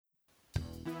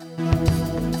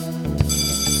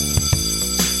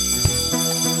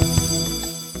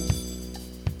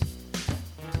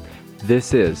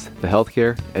This is the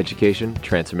Healthcare Education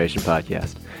Transformation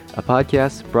Podcast, a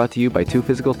podcast brought to you by two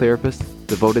physical therapists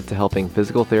devoted to helping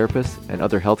physical therapists and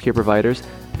other healthcare providers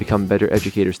become better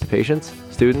educators to patients,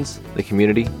 students, the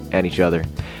community, and each other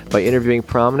by interviewing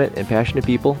prominent and passionate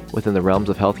people within the realms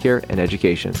of healthcare and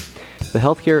education. The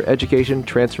Healthcare Education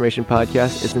Transformation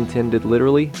Podcast is intended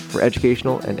literally for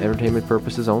educational and entertainment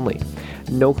purposes only.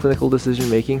 No clinical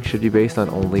decision-making should be based on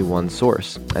only one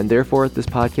source, and therefore this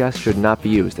podcast should not be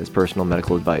used as personal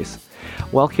medical advice.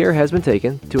 While care has been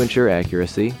taken to ensure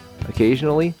accuracy,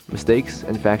 occasionally mistakes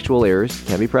and factual errors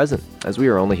can be present, as we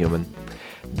are only human.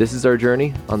 This is our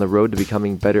journey on the road to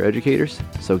becoming better educators,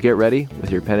 so get ready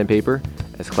with your pen and paper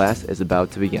as class is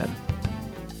about to begin.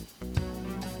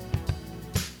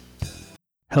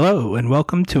 Hello, and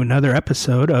welcome to another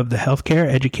episode of the Healthcare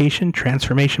Education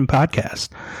Transformation Podcast.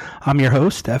 I'm your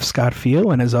host, F. Scott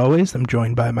Field, and as always, I'm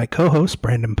joined by my co-host,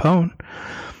 Brandon Pone.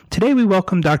 Today, we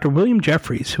welcome Dr. William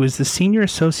Jeffries, who is the Senior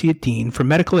Associate Dean for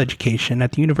Medical Education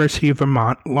at the University of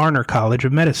Vermont Larner College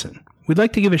of Medicine. We'd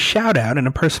like to give a shout-out and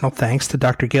a personal thanks to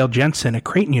Dr. Gail Jensen at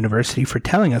Creighton University for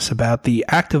telling us about the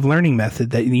active learning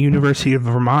method that the University of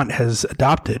Vermont has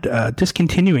adopted,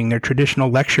 discontinuing their traditional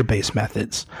lecture-based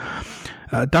methods.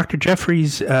 Dr.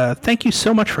 Jeffries, thank you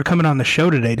so much for coming on the show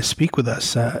today to speak with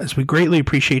us, as we greatly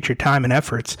appreciate your time and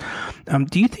efforts.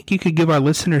 Do you think you could give our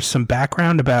listeners some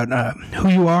background about who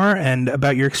you are and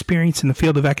about your experience in the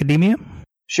field of academia?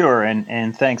 Sure,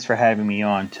 and thanks for having me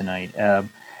on tonight.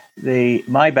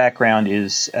 My background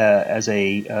is as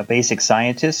a basic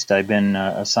scientist. I've been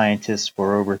a scientist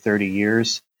for over 30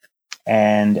 years.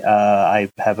 And I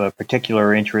have a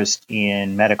particular interest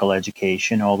in medical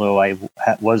education, although I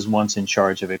was once in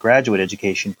charge of a graduate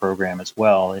education program as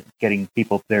well, getting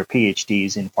people their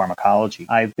PhDs in pharmacology.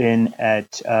 I've been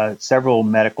at several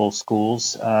medical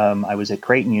schools. I was at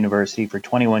Creighton University for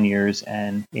 21 years,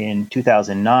 and in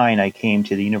 2009, I came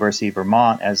to the University of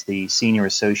Vermont as the Senior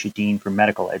Associate Dean for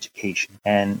Medical Education.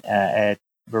 And at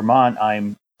Vermont,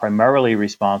 I'm primarily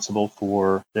responsible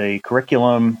for the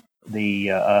curriculum, the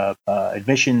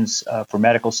admissions for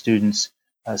medical students,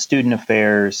 student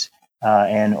affairs,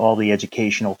 and all the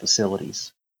educational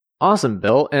facilities. Awesome,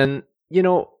 Bill. And,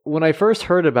 when I first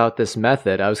heard about this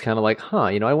method, I was kind of like,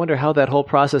 I wonder how that whole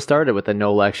process started with the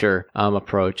no lecture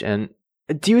approach. And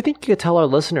do you think you could tell our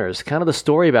listeners kind of the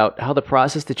story about how the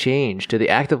process to change to the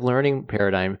active learning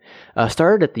paradigm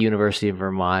started at the University of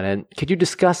Vermont? And could you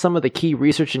discuss some of the key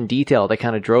research in detail that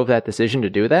kind of drove that decision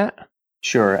to do that?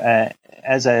 Sure.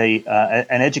 As an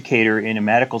educator in a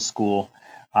medical school,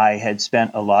 I had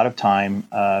spent a lot of time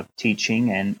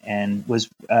teaching and was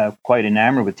quite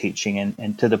enamored with teaching,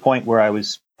 and to the point where I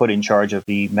was put in charge of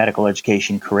the medical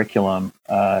education curriculum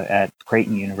at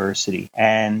Creighton University.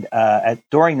 And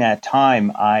during that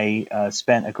time, I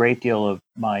spent a great deal of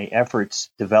my efforts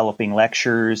developing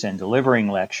lectures and delivering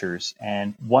lectures.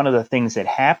 And one of the things that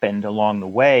happened along the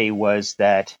way was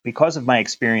that because of my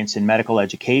experience in medical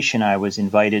education, I was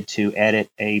invited to edit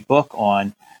a book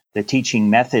on the teaching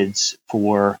methods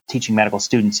for teaching medical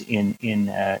students in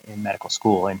medical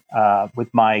school. And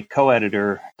with my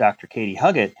co-editor, Dr. Katie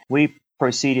Huggett, we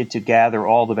proceeded to gather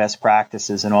all the best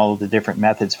practices and all of the different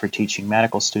methods for teaching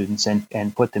medical students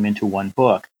and put them into one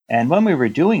book. And when we were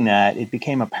doing that, it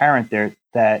became apparent there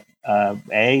that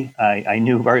I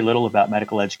knew very little about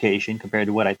medical education compared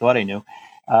to what I thought I knew,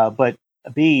 but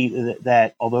B,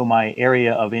 that although my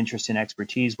area of interest and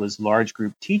expertise was large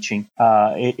group teaching,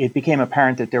 it became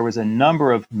apparent that there was a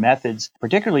number of methods,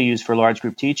 particularly used for large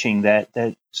group teaching, that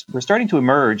were starting to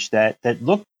emerge that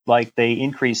looked like they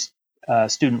increased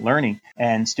student learning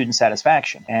and student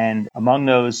satisfaction. And among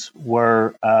those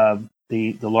were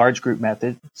the large group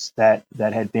methods that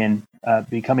had been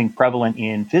becoming prevalent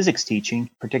in physics teaching,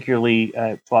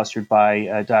 particularly fostered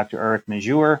by Dr. Eric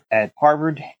Mazur at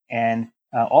Harvard, and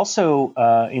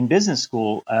also in business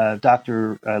school,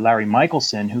 Dr. Larry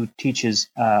Michelson, who teaches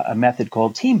a method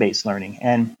called team-based learning.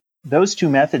 And those two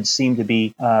methods seem to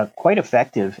be quite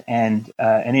effective and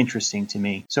interesting to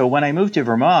me. So when I moved to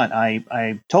Vermont,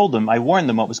 I warned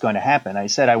them what was going to happen. I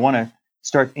said, I want to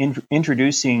start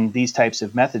introducing these types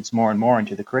of methods more and more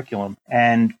into the curriculum.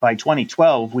 And by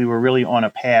 2012, we were really on a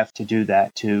path to do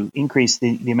that, to increase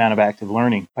the amount of active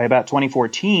learning. By about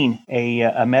 2014,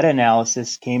 a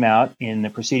meta-analysis came out in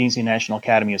the Proceedings of the National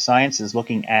Academy of Sciences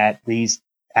looking at these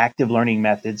active learning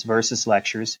methods versus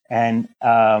lectures, and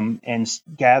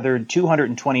gathered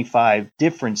 225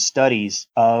 different studies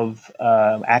of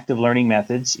active learning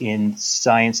methods in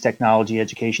science, technology,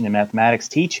 education, and mathematics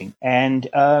teaching, and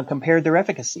compared their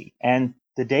efficacy. And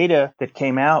the data that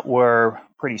came out were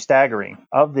pretty staggering.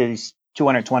 Of these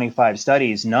 225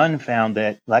 studies, none found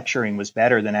that lecturing was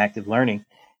better than active learning.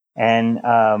 And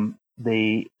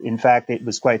in fact, it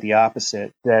was quite the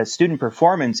opposite. The student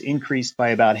performance increased by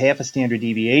about half a standard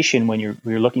deviation when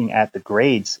you're looking at the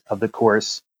grades of the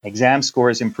course. Exam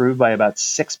scores improved by about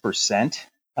 6%.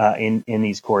 In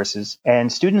these courses,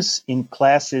 and students in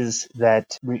classes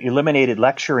that eliminated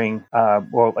lecturing,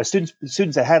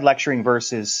 students that had lecturing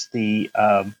versus the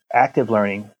active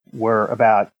learning were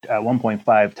about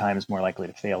 1.5 times more likely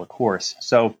to fail a course.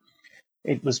 So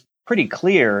it was pretty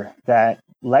clear that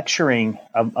lecturing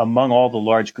among all the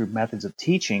large group methods of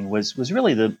teaching was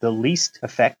really the least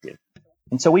effective.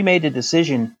 And so we made the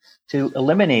decision to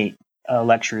eliminate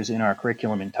lectures in our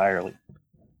curriculum entirely.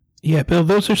 Yeah, Bill,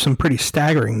 those are some pretty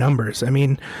staggering numbers. I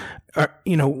mean,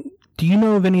 do you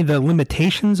know of any of the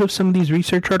limitations of some of these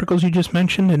research articles you just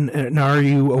mentioned? And are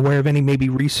you aware of any maybe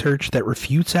research that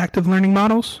refutes active learning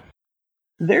models?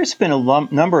 There's been a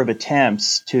number of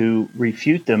attempts to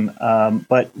refute them,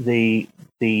 but the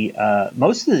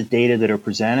most of the data that are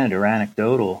presented are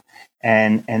anecdotal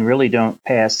and really don't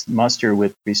pass muster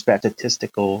with respect to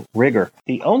statistical rigor.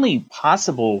 The only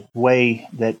possible way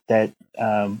that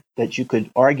you could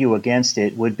argue against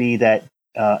it would be that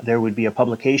there would be a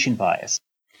publication bias.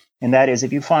 And that is,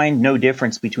 if you find no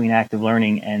difference between active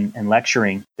learning and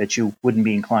lecturing, that you wouldn't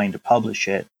be inclined to publish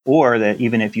it, or that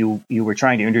even if you were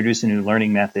trying to introduce a new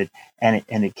learning method and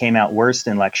it came out worse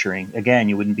than lecturing, again,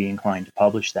 you wouldn't be inclined to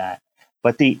publish that.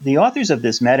 But the authors of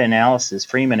this meta-analysis,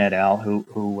 Freeman et al.,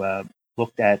 who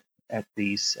looked at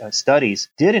these studies,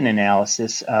 did an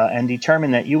analysis and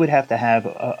determined that you would have to have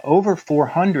over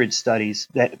 400 studies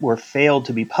that were failed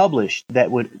to be published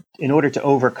that would, in order to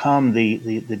overcome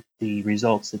the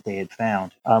results that they had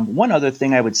found. One other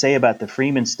thing I would say about the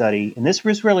Freeman study, and this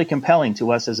was really compelling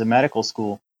to us as a medical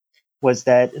school, was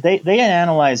that they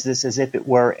analyzed this as if it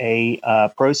were a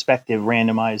prospective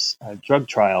randomized drug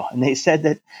trial. And they said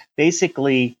that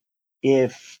basically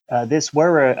if this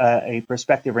were a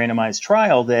prospective randomized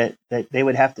trial, that they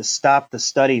would have to stop the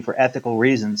study for ethical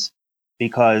reasons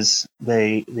because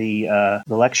the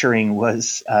lecturing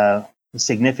was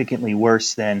significantly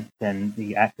worse than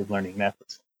the active learning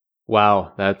methods.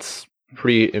 Wow, that's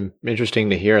pretty interesting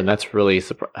to hear, and that's really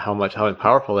how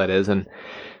powerful that is. And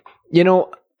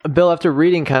Bill, after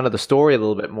reading kind of the story a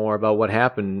little bit more about what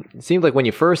happened, it seemed like when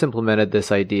you first implemented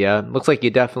this idea, it looks like you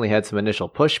definitely had some initial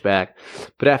pushback,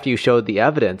 but after you showed the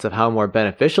evidence of how more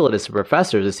beneficial it is to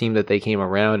professors, it seemed that they came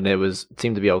around and it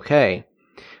seemed to be okay.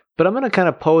 But I'm going to kind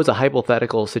of pose a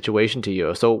hypothetical situation to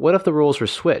you. So what if the rules were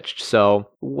switched? So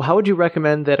how would you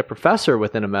recommend that a professor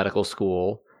within a medical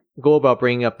school go about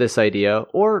bringing up this idea,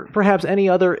 or perhaps any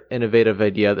other innovative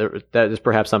idea that is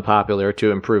perhaps unpopular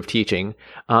to improve teaching,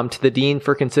 to the dean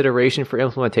for consideration for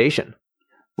implementation?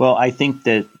 Well, I think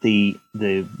that the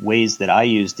ways that I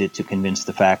used it to convince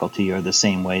the faculty are the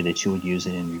same way that you would use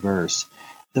it in reverse.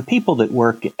 The people that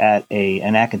work at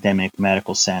an academic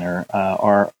medical center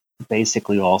are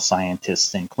basically all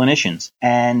scientists and clinicians.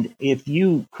 And if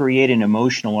you create an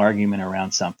emotional argument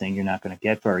around something, you're not going to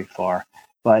get very far.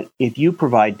 But if you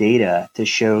provide data to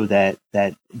show that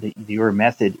your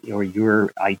method or your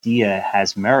idea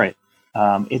has merit,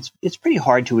 it's pretty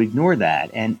hard to ignore that.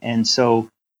 And so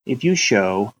if you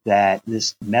show that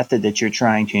this method that you're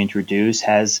trying to introduce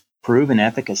has proven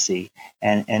efficacy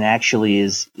and actually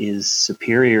is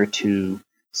superior to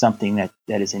something that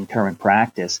is in current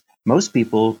practice, most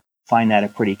people find that a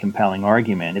pretty compelling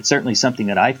argument. It's certainly something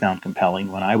that I found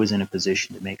compelling when I was in a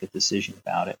position to make a decision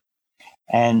about it.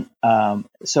 And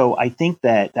so I think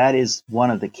that is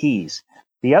one of the keys.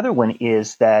 The other one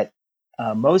is that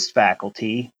most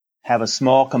faculty have a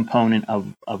small component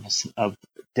of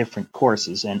different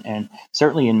courses. And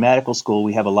certainly in medical school,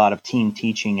 we have a lot of team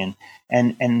teaching,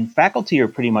 and faculty are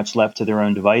pretty much left to their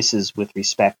own devices with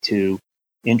respect to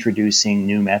introducing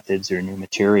new methods or new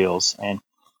materials. And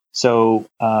so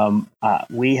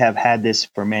we have had this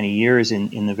for many years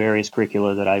in the various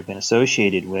curricula that I've been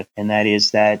associated with, and that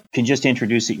is that you can just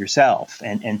introduce it yourself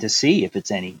and to see if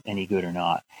it's any good or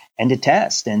not, and to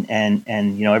test. And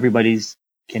everybody's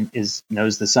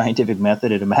knows the scientific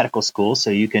method at a medical school,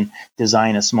 so you can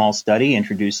design a small study,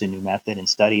 introduce a new method, and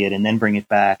study it, and then bring it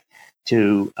back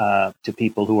to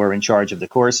people who are in charge of the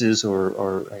courses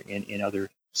or in other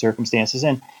circumstances,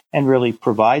 and really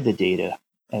provide the data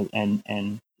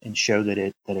and show that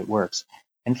it works.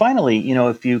 And finally,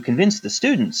 if you convince the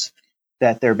students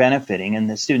that they're benefiting, and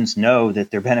the students know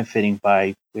that they're benefiting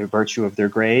by their virtue of their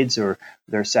grades or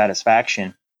their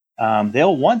satisfaction,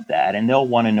 they'll want that, and they'll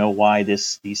want to know why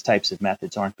these types of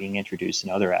methods aren't being introduced in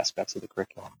other aspects of the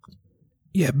curriculum.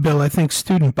 Yeah, Bill, I think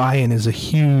student buy-in is a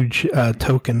huge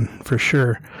token for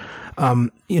sure.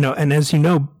 And as you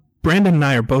know, Brandon and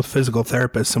I are both physical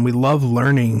therapists, and we love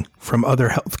learning from other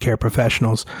healthcare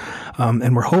professionals.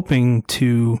 And we're hoping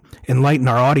to enlighten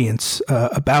our audience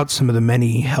about some of the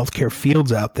many healthcare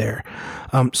fields out there.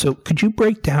 So could you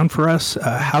break down for us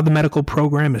how the medical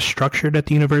program is structured at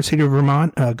the University of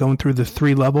Vermont, going through the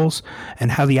 3 levels,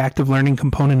 and how the active learning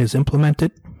component is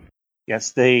implemented?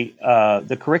 Yes,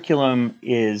 the curriculum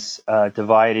is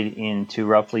divided into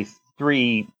roughly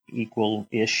 3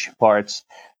 equal-ish parts.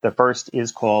 The first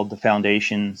is called the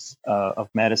Foundations of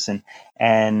Medicine,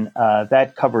 and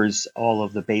that covers all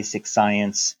of the basic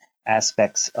science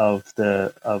aspects of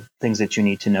things that you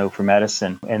need to know for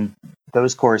medicine. And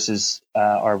those courses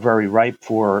are very ripe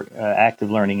for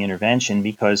active learning intervention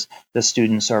because the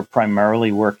students are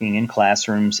primarily working in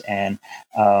classrooms and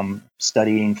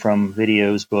studying from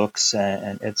videos, books,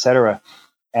 and et cetera.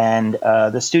 And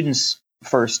the students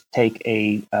first take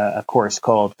a course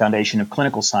called Foundation of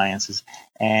Clinical Sciences,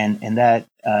 and that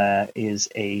is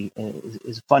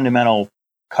fundamental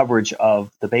coverage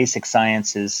of the basic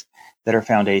sciences that are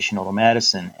foundational to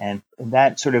medicine. And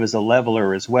that sort of is a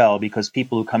leveler as well, because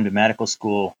people who come to medical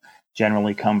school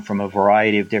generally come from a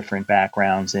variety of different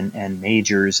backgrounds and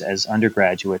majors as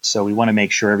undergraduates. So we want to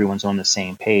make sure everyone's on the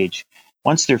same page.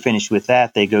 Once they're finished with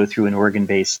that, they go through an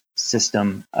organ-based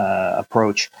system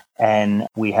approach, and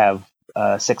we have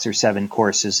 6 or 7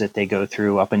 courses that they go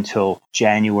through up until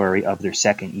January of their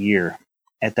second year.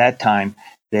 At that time,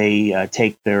 they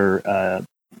take their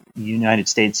United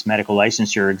States medical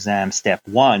licensure exam, step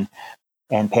 1,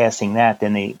 and passing that,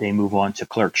 then they move on to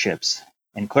clerkships.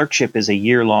 And clerkship is a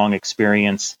year-long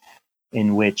experience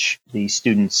in which the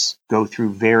students go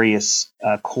through various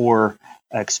core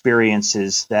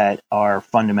experiences that are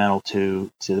fundamental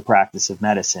to the practice of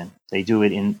medicine. They do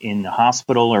it in the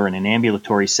hospital or in an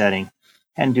ambulatory setting,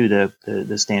 and do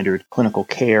the standard clinical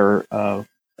care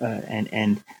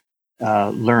and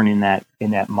learn in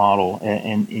that model.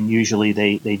 And usually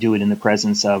they do it in the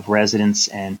presence of residents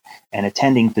and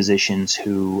attending physicians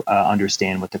who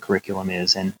understand what the curriculum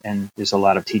is. And there's a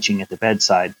lot of teaching at the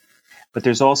bedside. But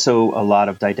there's also a lot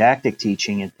of didactic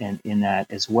teaching in that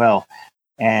as well.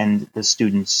 And the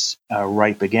students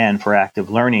ripe again for active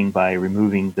learning by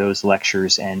removing those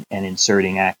lectures and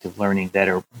inserting active learning that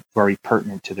are very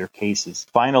pertinent to their cases.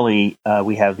 Finally,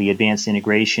 we have the advanced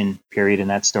integration period,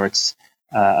 and that starts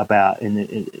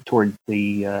toward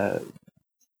the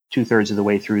 2/3 of the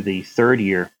way through the third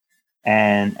year.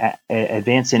 And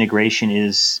advanced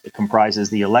integration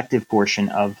comprises the elective portion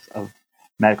of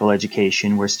medical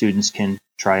education, where students can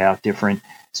try out different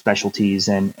specialties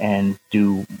and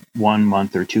do 1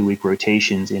 month or 2 week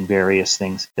rotations in various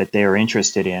things that they are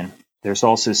interested in. There's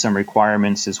also some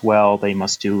requirements as well. They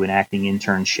must do an acting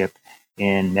internship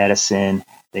in medicine.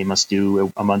 They must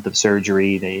do a month of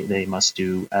surgery. They must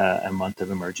do a month of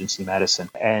emergency medicine.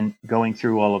 And going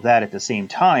through all of that at the same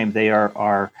time, they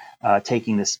are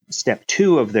taking this step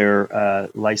 2 of their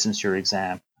licensure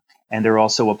exam. And they're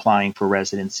also applying for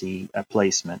residency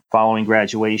placement. Following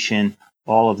graduation,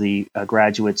 all of the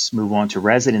graduates move on to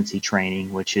residency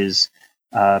training, which is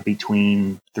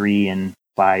between 3 and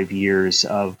 5 years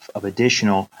of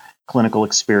additional clinical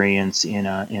experience in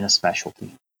a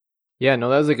specialty. Yeah,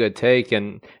 no, that was a good take.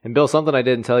 And Bill, something I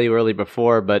didn't tell you early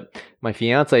before, but my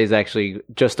fiance is actually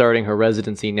just starting her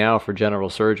residency now for general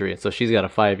surgery. And so she's got a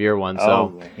 5-year one.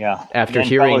 So yeah. After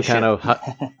hearing kind of,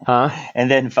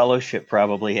 and then fellowship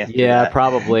probably after yeah, that.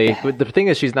 probably. But the thing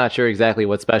is, she's not sure exactly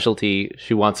what specialty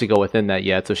she wants to go within that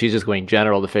yet. So she's just going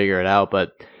general to figure it out.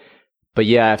 But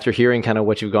yeah, after hearing kind of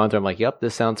what you've gone through, I'm like, yep,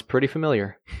 this sounds pretty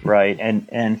familiar. Right.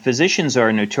 And physicians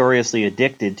are notoriously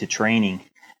addicted to training.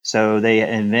 So they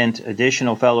invent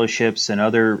additional fellowships and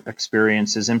other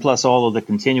experiences, and plus all of the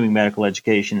continuing medical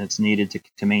education that's needed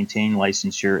to maintain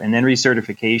licensure, and then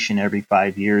recertification every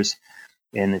 5 years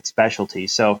in its specialty.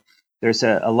 So there's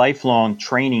a lifelong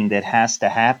training that has to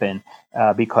happen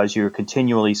because you're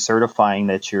continually certifying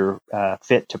that you're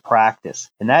fit to practice.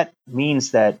 And that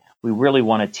means that we really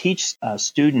want to teach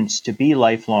students to be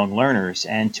lifelong learners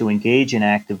and to engage in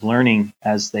active learning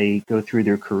as they go through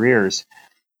their careers,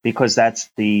 because that's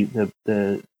the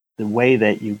way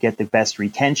that you get the best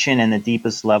retention and the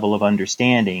deepest level of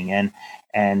understanding.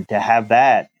 And to have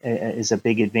that is a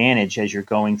big advantage as you're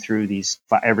going through these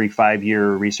every 5-year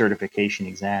recertification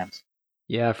exams.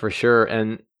 Yeah, for sure.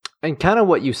 And kind of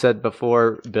what you said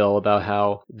before, Bill, about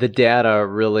how the data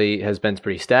really has been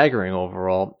pretty staggering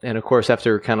overall. And of course,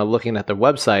 after kind of looking at the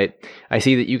website, I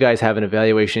see that you guys have an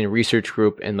evaluation and research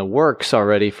group in the works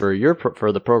already for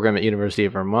the program at University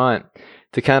of Vermont,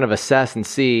 to kind of assess and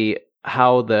see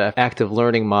how the active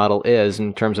learning model is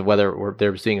in terms of whether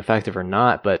they're being effective or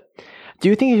not. But Do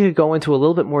you think you could go into a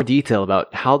little bit more detail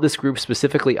about how this group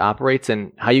specifically operates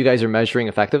and how you guys are measuring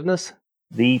effectiveness?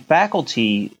 The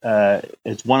faculty,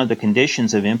 as one of the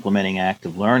conditions of implementing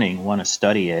active learning, want to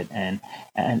study it. And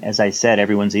as I said,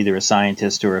 everyone's either a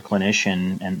scientist or a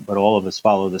clinician, but all of us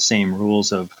follow the same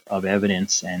rules of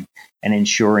evidence and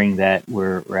ensuring that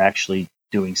we're actually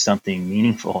doing something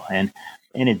meaningful. And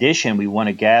in addition, we want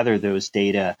to gather those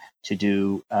data to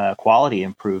do quality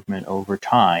improvement over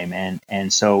time.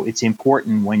 And so it's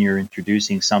important when you're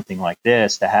introducing something like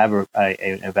this to have an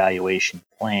evaluation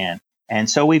plan. And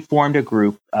so we formed a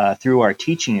group through our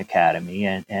teaching academy.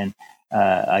 And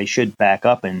I should back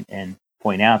up and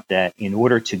point out that in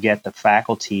order to get the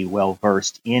faculty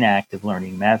well-versed in active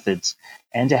learning methods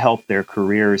and to help their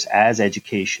careers as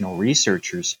educational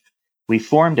researchers, we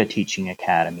formed a teaching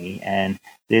academy. And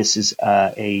this is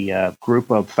a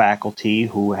group of faculty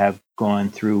who have gone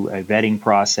through a vetting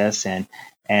process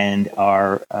and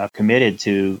are committed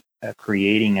to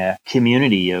creating a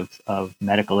community of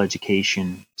medical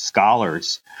education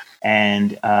scholars,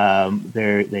 and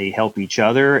they help each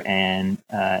other and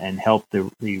help the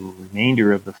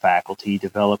remainder of the faculty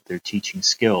develop their teaching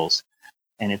skills.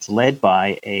 And it's led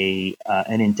by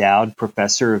an endowed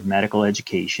professor of medical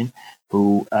education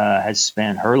who has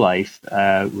spent her life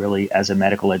really as a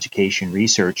medical education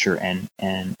researcher and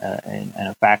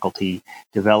a faculty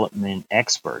development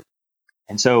expert.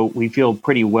 And so we feel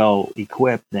pretty well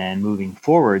equipped then moving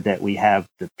forward that we have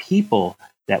the people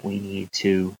that we need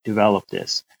to develop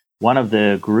this. One of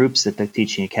the groups that the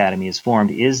Teaching Academy has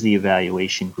formed is the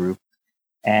evaluation group,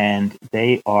 and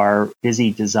they are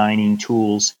busy designing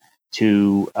tools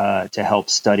to help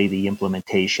study the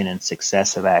implementation and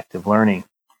success of active learning.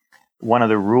 One of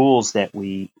the rules that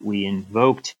we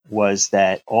invoked was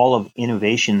that all of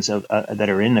innovations that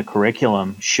are in the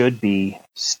curriculum should be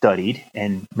studied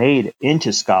and made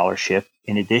into scholarship.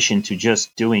 In addition to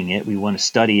just doing it, we want to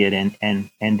study it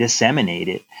and disseminate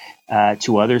it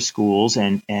to other schools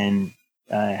and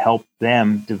help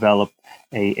them develop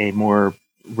a more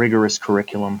rigorous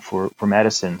curriculum for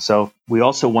medicine. So we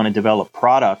also want to develop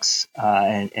products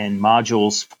and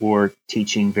modules for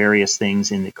teaching various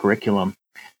things in the curriculum.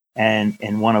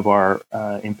 And one of our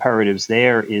imperatives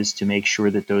there is to make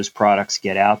sure that those products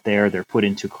get out there. They're put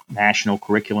into national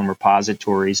curriculum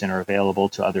repositories and are available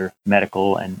to other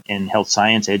medical and health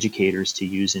science educators to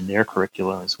use in their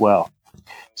curriculum as well.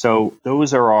 So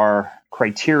those are our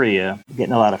criteria.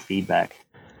 Getting a lot of feedback.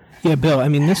 Yeah, Bill, I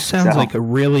mean, this sounds like a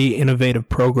really innovative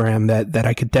program that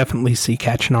I could definitely see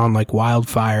catching on like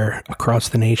wildfire across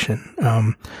the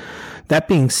nation. That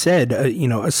being said,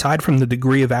 aside from the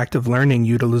degree of active learning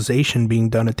utilization being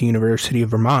done at the University of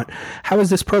Vermont, how is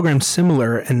this program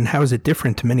similar and how is it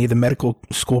different to many of the medical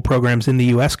school programs in the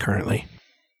U.S. currently?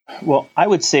 Well, I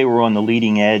would say we're on the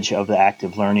leading edge of the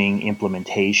active learning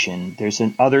implementation. There's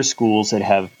other schools that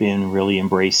have been really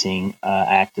embracing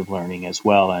active learning as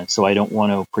well. And so I don't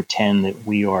want to pretend that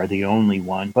we are the only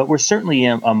one, but we're certainly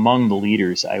among the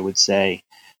leaders, I would say,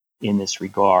 in this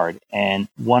regard. And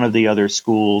one of the other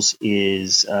schools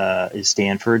is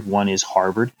Stanford, one is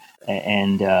Harvard,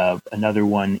 and another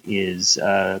one is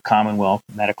Commonwealth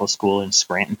Medical School in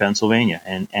Scranton, Pennsylvania,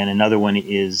 and another one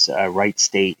is Wright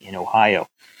State in Ohio.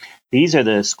 These are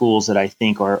the schools that I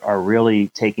think are really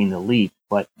taking the leap,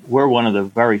 but we're one of the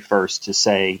very first to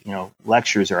say,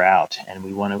 lectures are out, and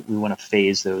we want to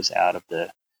phase those out of the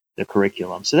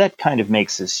curriculum. So that kind of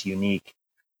makes us unique.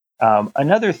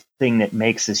 Another thing that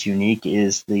makes us unique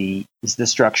is the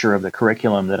structure of the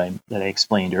curriculum that I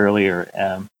explained earlier.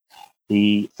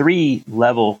 The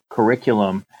 3-level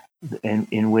curriculum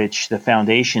in which the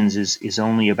foundations is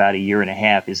only about a year and a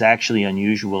half is actually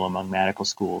unusual among medical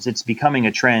schools. It's becoming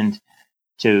a trend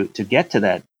to get to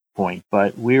that point,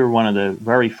 but we're one of the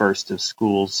very first of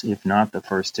schools, if not the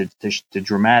first, to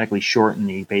dramatically shorten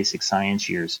the basic science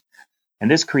years. And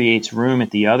this creates room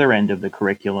at the other end of the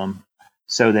curriculum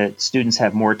so that students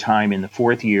have more time in the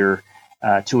 4th year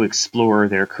to explore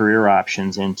their career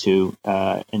options and to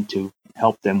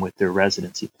help them with their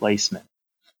residency placement.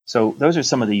 So those are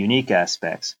some of the unique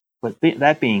aspects. But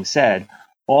that being said,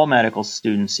 all medical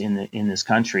students in this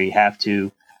country have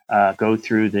to go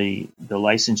through the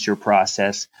licensure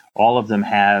process. All of them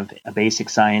have a basic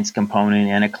science component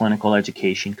and a clinical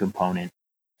education component,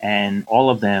 and all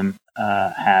of them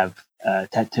have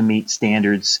to meet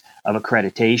standards of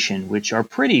accreditation, which are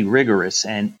pretty rigorous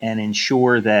and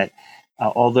ensure that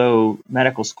although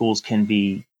medical schools can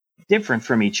be different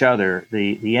from each other,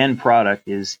 the end product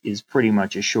is pretty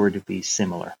much assured to be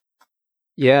similar.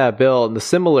 Yeah, Bill, and the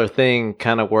similar thing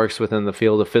kind of works within the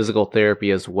field of physical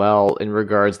therapy as well, in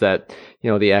regards that,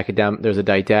 the academic, there's a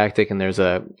didactic and there's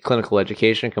a clinical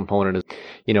education component.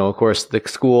 Of course, the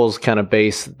schools kind of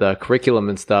base the curriculum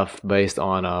and stuff based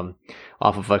on,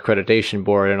 off of accreditation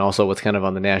board and also what's kind of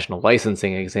on the national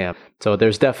licensing exam. So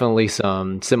there's definitely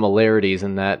some similarities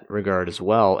in that regard as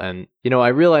well. And, I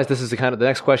realize this is the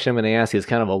next question I'm going to ask you is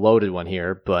kind of a loaded one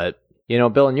here, but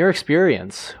Bill, in your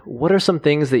experience, what are some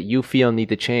things that you feel need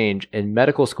to change in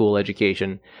medical school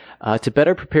education to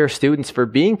better prepare students for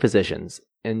being physicians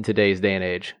in today's day and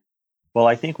age? Well,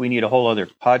 I think we need a whole other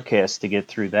podcast to get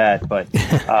through that, but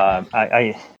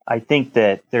I think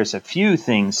that there's a few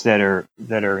things that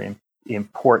are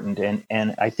important,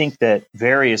 and I think that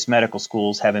various medical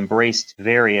schools have embraced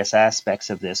various aspects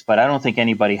of this, but I don't think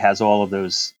anybody has all of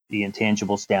the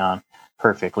intangibles down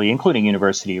perfectly, including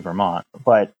University of Vermont.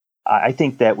 But I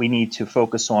think that we need to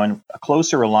focus on a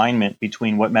closer alignment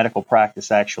between what medical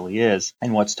practice actually is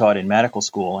and what's taught in medical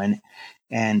school. And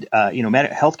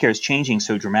healthcare is changing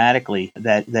so dramatically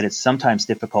that it's sometimes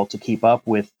difficult to keep up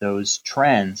with those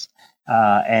trends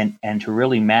and to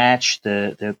really match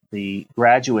the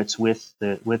graduates with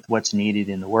what's needed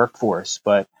in the workforce.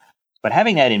 But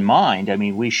having that in mind, I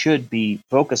mean, we should be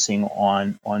focusing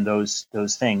on those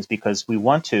things, because we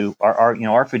want to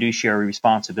our fiduciary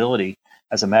responsibility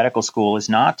as a medical school is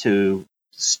not to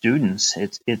students,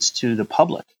 it's to the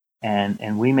public,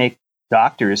 and we make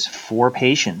doctors for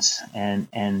patients,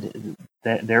 and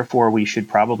therefore we should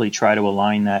probably try to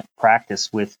align that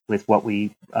practice with what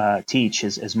we teach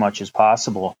as much as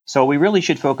possible. So we really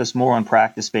should focus more on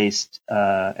practice-based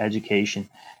education.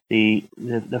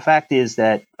 The fact is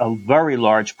that a very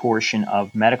large portion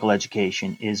of medical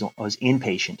education is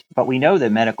inpatient, but we know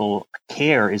that medical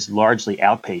care is largely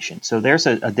outpatient. So there's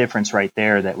a difference right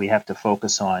there that we have to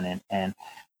focus on. And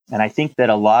I think that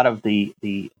a lot of the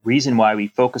reason why we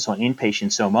focus on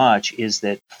inpatient so much is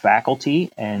that faculty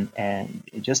and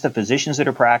just the physicians that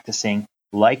are practicing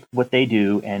like what they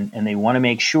do, and they want to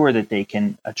make sure that they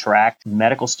can attract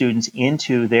medical students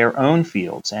into their own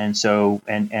fields. And so,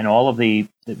 and all of we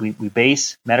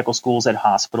base medical schools at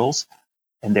hospitals,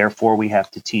 and therefore we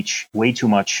have to teach way too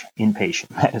much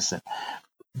inpatient medicine.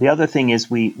 The other thing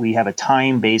is we have a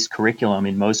time-based curriculum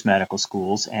in most medical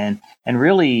schools, and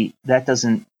really that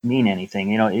doesn't mean anything.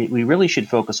 We really should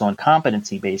focus on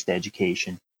competency-based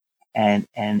education and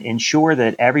ensure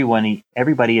that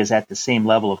everybody is at the same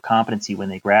level of competency when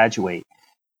they graduate.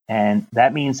 And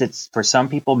that means that for some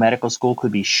people, medical school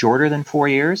could be shorter than 4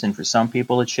 years, and for some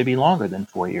people it should be longer than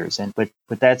 4 years. But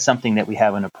that's something that we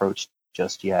haven't approached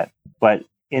just yet. But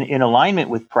in alignment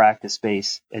with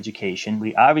practice-based education,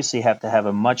 we obviously have to have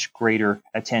a much greater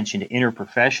attention to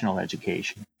interprofessional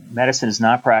education. Medicine is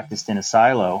not practiced in a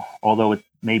silo, although it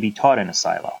may be taught in a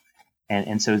silo.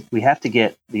 And so we have to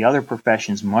get the other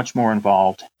professions much more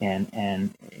involved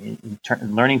in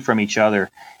learning from each other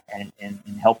and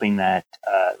helping that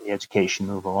the education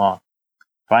move along.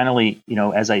 Finally,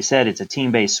 as I said, it's a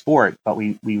team-based sport, but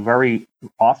we very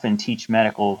often teach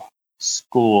medical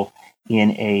school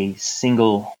in a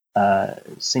single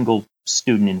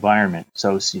student environment.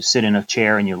 So you sit in a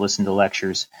chair and you listen to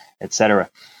lectures, etc.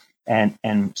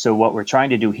 And so what we're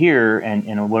trying to do here,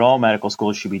 and what all medical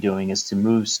schools should be doing, is to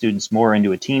move students more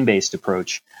into a team-based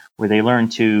approach where they learn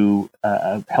to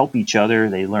help each other,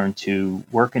 they learn to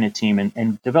work in a team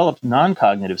and develop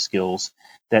non-cognitive skills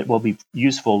that will be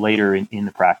useful later in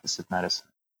the practice of medicine.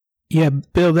 Yeah,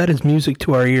 Bill, that is music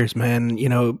to our ears, man.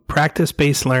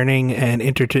 Practice-based learning and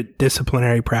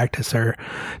interdisciplinary practice are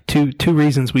two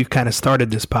reasons we've kind of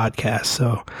started this podcast.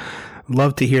 So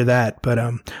love to hear that. But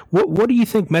what do you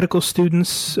think medical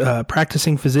students,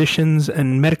 practicing physicians,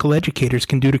 and medical educators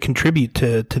can do to contribute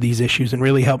to these issues and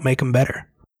really help make them better?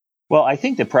 Well, I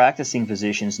think the practicing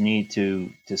physicians need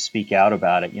to speak out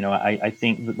about it. I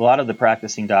think a lot of the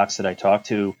practicing docs that I talk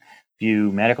to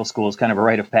view medical school as kind of a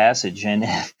rite of passage, and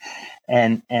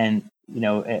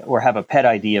or have a pet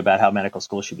idea about how medical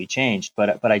school should be changed.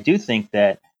 But I do think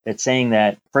that saying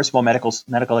that, first of all,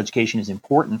 medical education is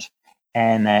important,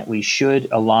 and that we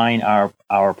should align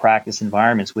our practice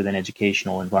environments with an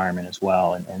educational environment as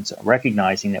well, and so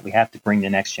recognizing that we have to bring the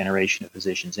next generation of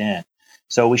physicians in.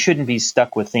 So we shouldn't be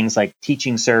stuck with things like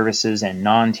teaching services and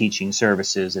non-teaching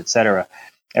services, et cetera.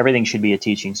 Everything should be a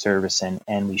teaching service,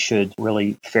 and we should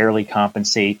really fairly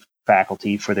compensate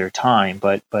faculty for their time,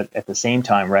 but at the same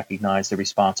time recognize the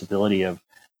responsibility of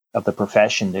the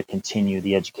profession to continue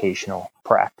the educational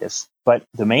practice. But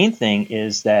the main thing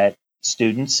is that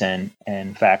students and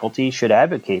faculty should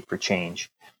advocate for change.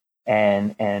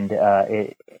 And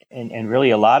really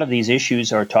a lot of these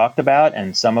issues are talked about,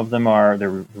 and some of them are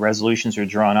the resolutions are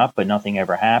drawn up, but nothing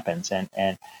ever happens.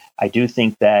 And I do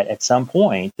think that at some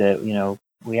point that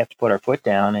we have to put our foot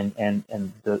down,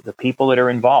 and the people that are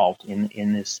involved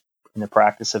in the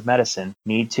practice of medicine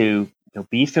need to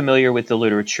be familiar with the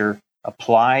literature,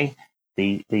 apply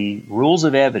the rules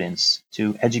of evidence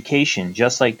to education,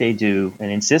 just like they do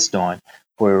and insist on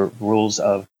for rules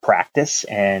of practice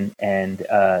and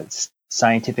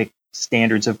scientific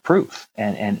standards of proof.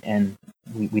 And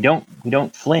we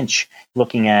don't flinch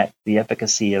looking at the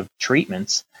efficacy of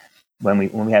treatments when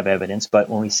we have evidence, but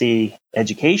when we see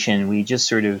education, we just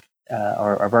sort of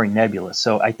are very nebulous.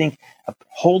 So I think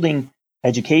holding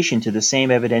education to the same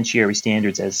evidentiary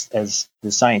standards as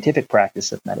the scientific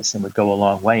practice of medicine would go a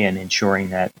long way in ensuring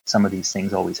that some of these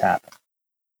things always happen.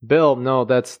 Bill, no,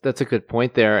 that's a good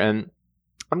point there. And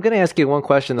I'm going to ask you one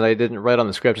question that I didn't write on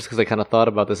the script just because I kind of thought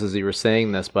about this as you were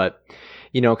saying this, but,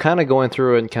 kind of going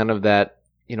through and kind of that,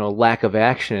 lack of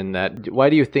action, why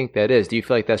do you think that is? Do you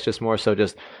feel like that's just more so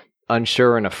just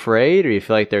unsure and afraid, or you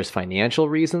feel like there's financial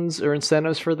reasons or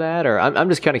incentives for that? Or I'm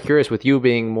just kind of curious, with you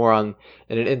being more in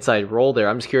an inside role there,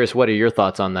 I'm just curious, what are your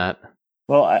thoughts on that?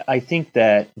 Well, I think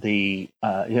that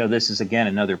this is again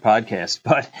another podcast,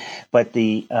 but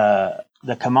the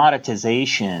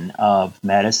commoditization of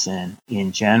medicine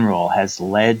in general has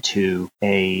led to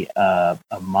a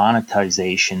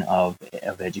monetization of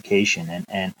education,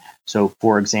 and so,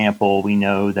 for example, we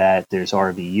know that there's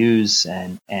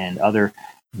RVUs and other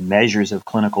measures of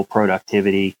clinical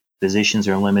productivity. Physicians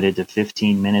are limited to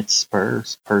 15 minutes per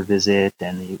visit,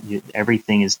 and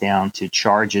everything is down to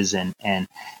charges and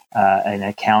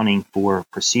accounting for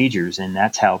procedures, and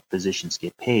that's how physicians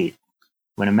get paid.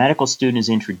 When a medical student is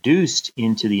introduced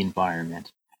into the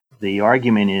environment, the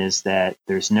argument is that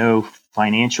there's no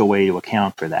financial way to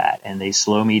account for that, and they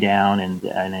slow me down, and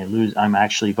I lose. I'm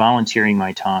actually volunteering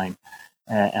my time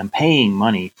and paying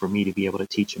money for me to be able to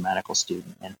teach a medical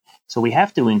student. And so we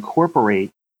have to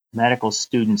incorporate medical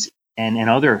students and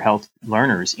other health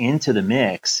learners into the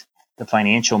mix, the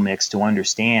financial mix, to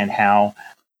understand how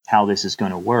this is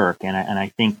going to work. And I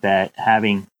think that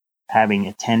having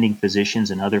attending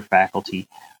physicians and other faculty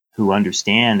who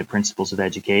understand the principles of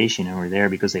education and are there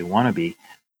because they want to be,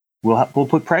 will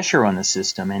put pressure on the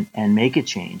system and make it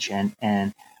change. And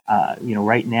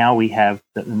right now we have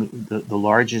the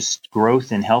largest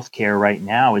growth in healthcare right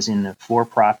now is in the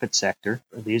for-profit sector.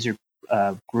 These are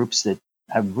groups that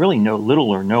have really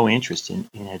little or no interest in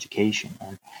education.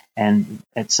 And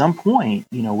at some point,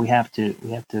 we have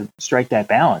to strike that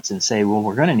balance and say, well,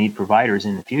 we're going to need providers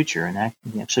in the future, and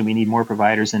actually we need more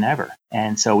providers than ever.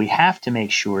 And so we have to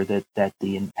make sure that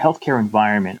the healthcare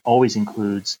environment always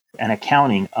includes an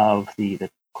accounting of the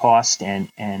cost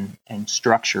and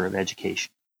structure of education.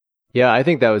 Yeah, I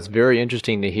think that was very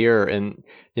interesting to hear. And,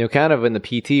 kind of in the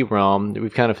PT realm,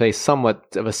 we've kind of faced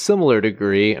somewhat of a similar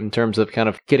degree in terms of kind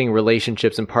of getting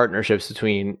relationships and partnerships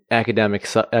between the academic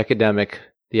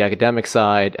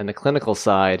side and the clinical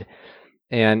side.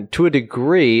 And to a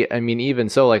degree, I mean, even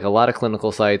so, like a lot of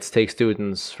clinical sites take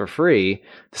students for free,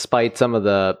 despite some of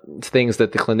the things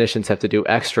that the clinicians have to do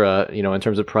extra, in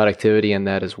terms of productivity and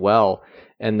that as well.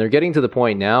 And they're getting to the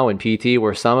point now in PT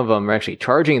where some of them are actually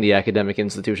charging the academic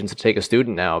institutions to take a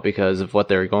student now because of what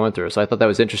they're going through. So I thought that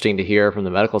was interesting to hear from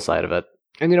the medical side of it.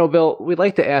 And, Bill, we'd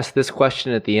like to ask this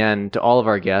question at the end to all of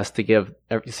our guests to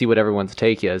see what everyone's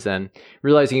take is. And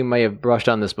realizing you may have brushed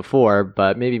on this before,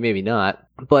 but maybe not.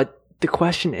 But the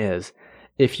question is,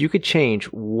 if you could change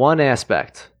one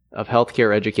aspect of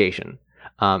healthcare education,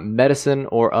 medicine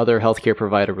or other healthcare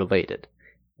provider related,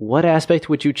 what aspect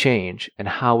would you change, and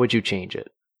how would you change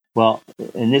it? Well,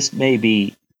 and this may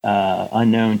be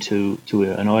unknown to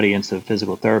an audience of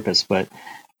physical therapists, but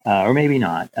or maybe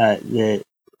not.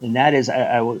 And that is,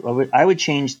 I would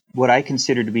change what I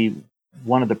consider to be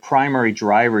one of the primary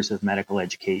drivers of medical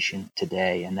education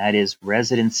today, and that is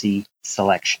residency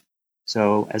selection.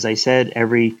 So, as I said,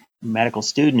 every medical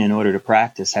student, in order to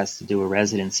practice, has to do a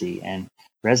residency, and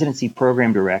residency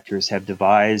program directors have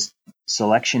devised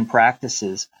selection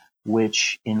practices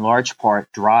which in large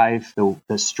part drive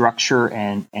the structure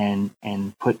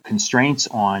and put constraints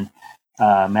on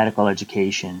medical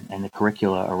education and the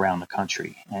curricula around the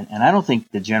country. And I don't think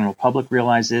the general public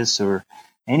realizes this, or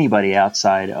anybody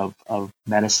outside of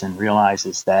medicine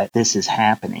realizes that this is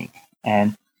happening.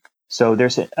 And so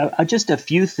there's just a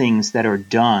few things that are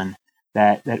done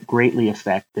that greatly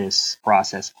affect this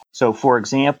process. So, for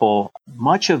example,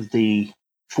 much of the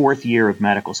fourth year of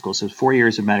medical school, so 4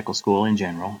 years of medical school in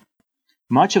general,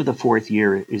 much of the fourth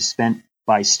year is spent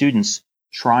by students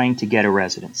trying to get a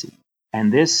residency.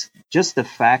 And just the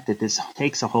fact that this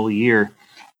takes a whole year,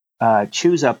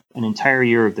 chews up an entire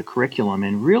year of the curriculum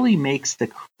and really makes a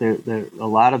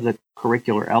lot of the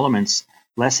curricular elements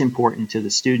less important to the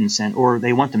students, or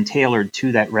they want them tailored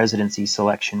to that residency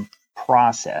selection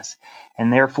process.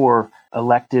 And therefore,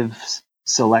 elective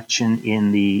selection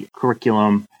in the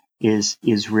curriculum is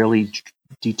really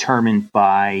determined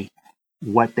by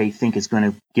what they think is going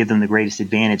to give them the greatest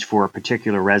advantage for a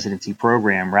particular residency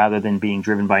program, rather than being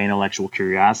driven by intellectual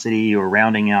curiosity or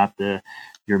rounding out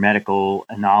your medical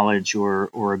knowledge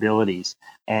or abilities.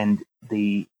 And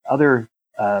the other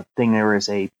thing, there is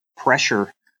a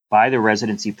pressure by the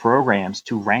residency programs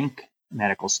to rank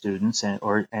medical students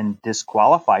and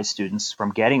disqualify students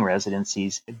from getting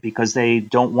residencies because they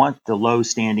don't want the low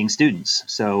standing students.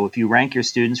 So if you rank your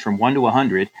students from 1 to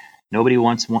 100, nobody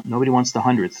wants the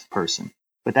 100th person.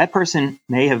 But that person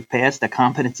may have passed a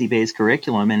competency-based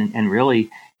curriculum, and really,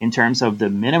 in terms of the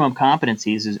minimum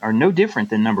competencies, are no different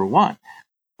than number 1.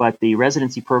 But the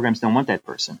residency programs don't want that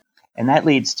person. And that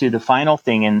leads to the final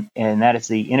thing, and that is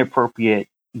the inappropriate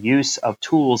use of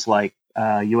tools like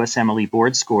USMLE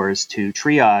board scores to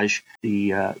triage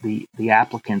the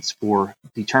applicants for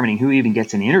determining who even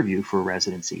gets an interview for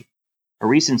residency. A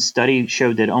recent study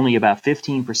showed that only about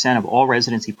 15% of all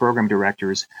residency program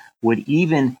directors would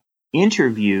even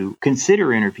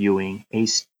consider interviewing a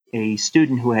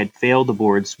student who had failed the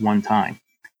boards 1 time.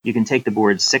 You can take the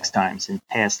boards 6 times and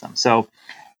pass them. So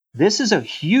this is a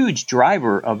huge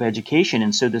driver of education,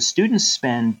 and so the students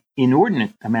spend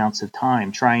inordinate amounts of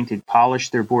time trying to polish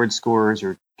their board scores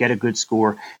or get a good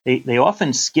score. They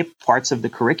often skip parts of the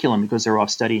curriculum because they're off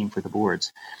studying for the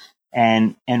boards.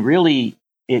 And really,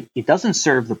 it doesn't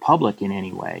serve the public in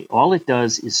any way. All it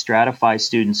does is stratify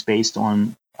students based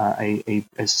on a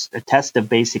test of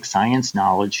basic science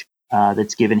knowledge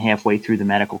that's given halfway through the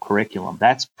medical curriculum.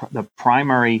 That's the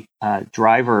primary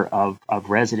driver of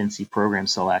residency program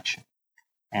selection.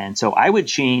 And so I would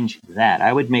change that.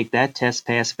 I would make that test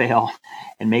pass fail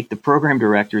and make the program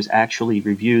directors actually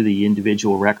review the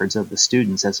individual records of the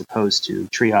students as opposed to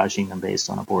triaging them based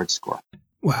on a board score.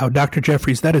 Wow, Dr.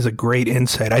 Jeffries, that is a great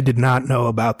insight. I did not know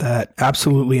about that.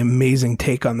 Absolutely amazing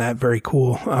take on that. Very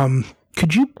cool.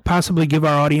 Could you possibly give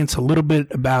our audience a little bit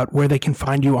about where they can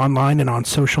find you online and on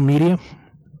social media?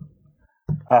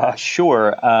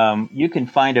 Sure. You can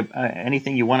find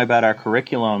anything you want about our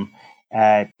curriculum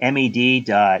at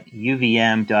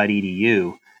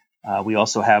med.uvm.edu. We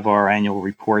also have our annual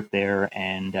report there,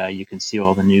 and you can see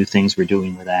all the new things we're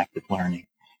doing with active learning.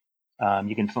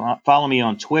 You can follow me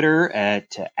on Twitter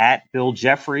at Bill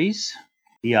Jeffries,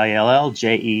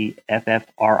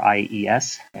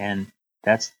 BILLJEFFRIES, and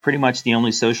that's pretty much the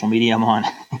only social media I'm on.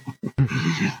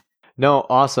 No,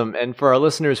 awesome. And for our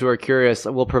listeners who are curious,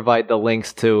 we'll provide the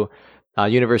links to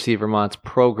University of Vermont's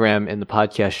program in the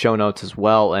podcast show notes as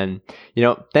well. And,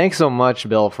 thanks so much,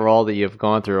 Bill, for all that you've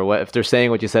gone through. If they're saying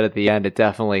what you said at the end, I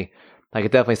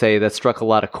could definitely say that struck a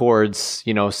lot of chords,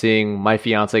 seeing my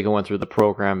fiance going through the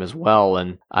program as well.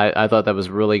 And I thought that was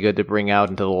really good to bring out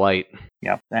into the light.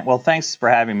 Yeah. Well, thanks for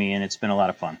having me, and it's been a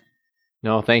lot of fun.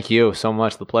 No, thank you so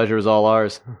much. The pleasure is all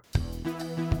ours.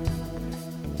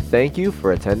 Thank you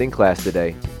for attending class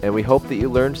today, and we hope that you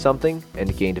learned something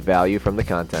and gained value from the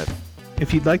content.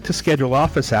 If you'd like to schedule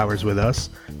office hours with us,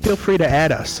 feel free to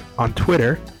add us on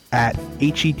Twitter at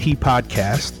HET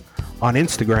Podcast, on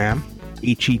Instagram,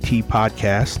 HET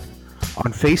Podcast,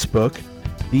 on Facebook,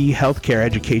 the Healthcare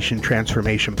Education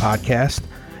Transformation Podcast,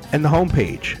 and the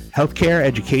homepage,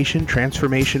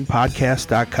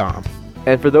 healthcareeducationtransformationpodcast.com.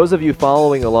 And for those of you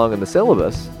following along in the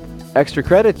syllabus, extra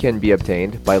credit can be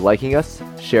obtained by liking us,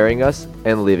 sharing us,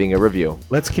 and leaving a review.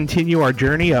 Let's continue our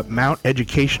journey up Mount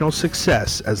Educational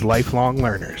Success as lifelong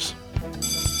learners.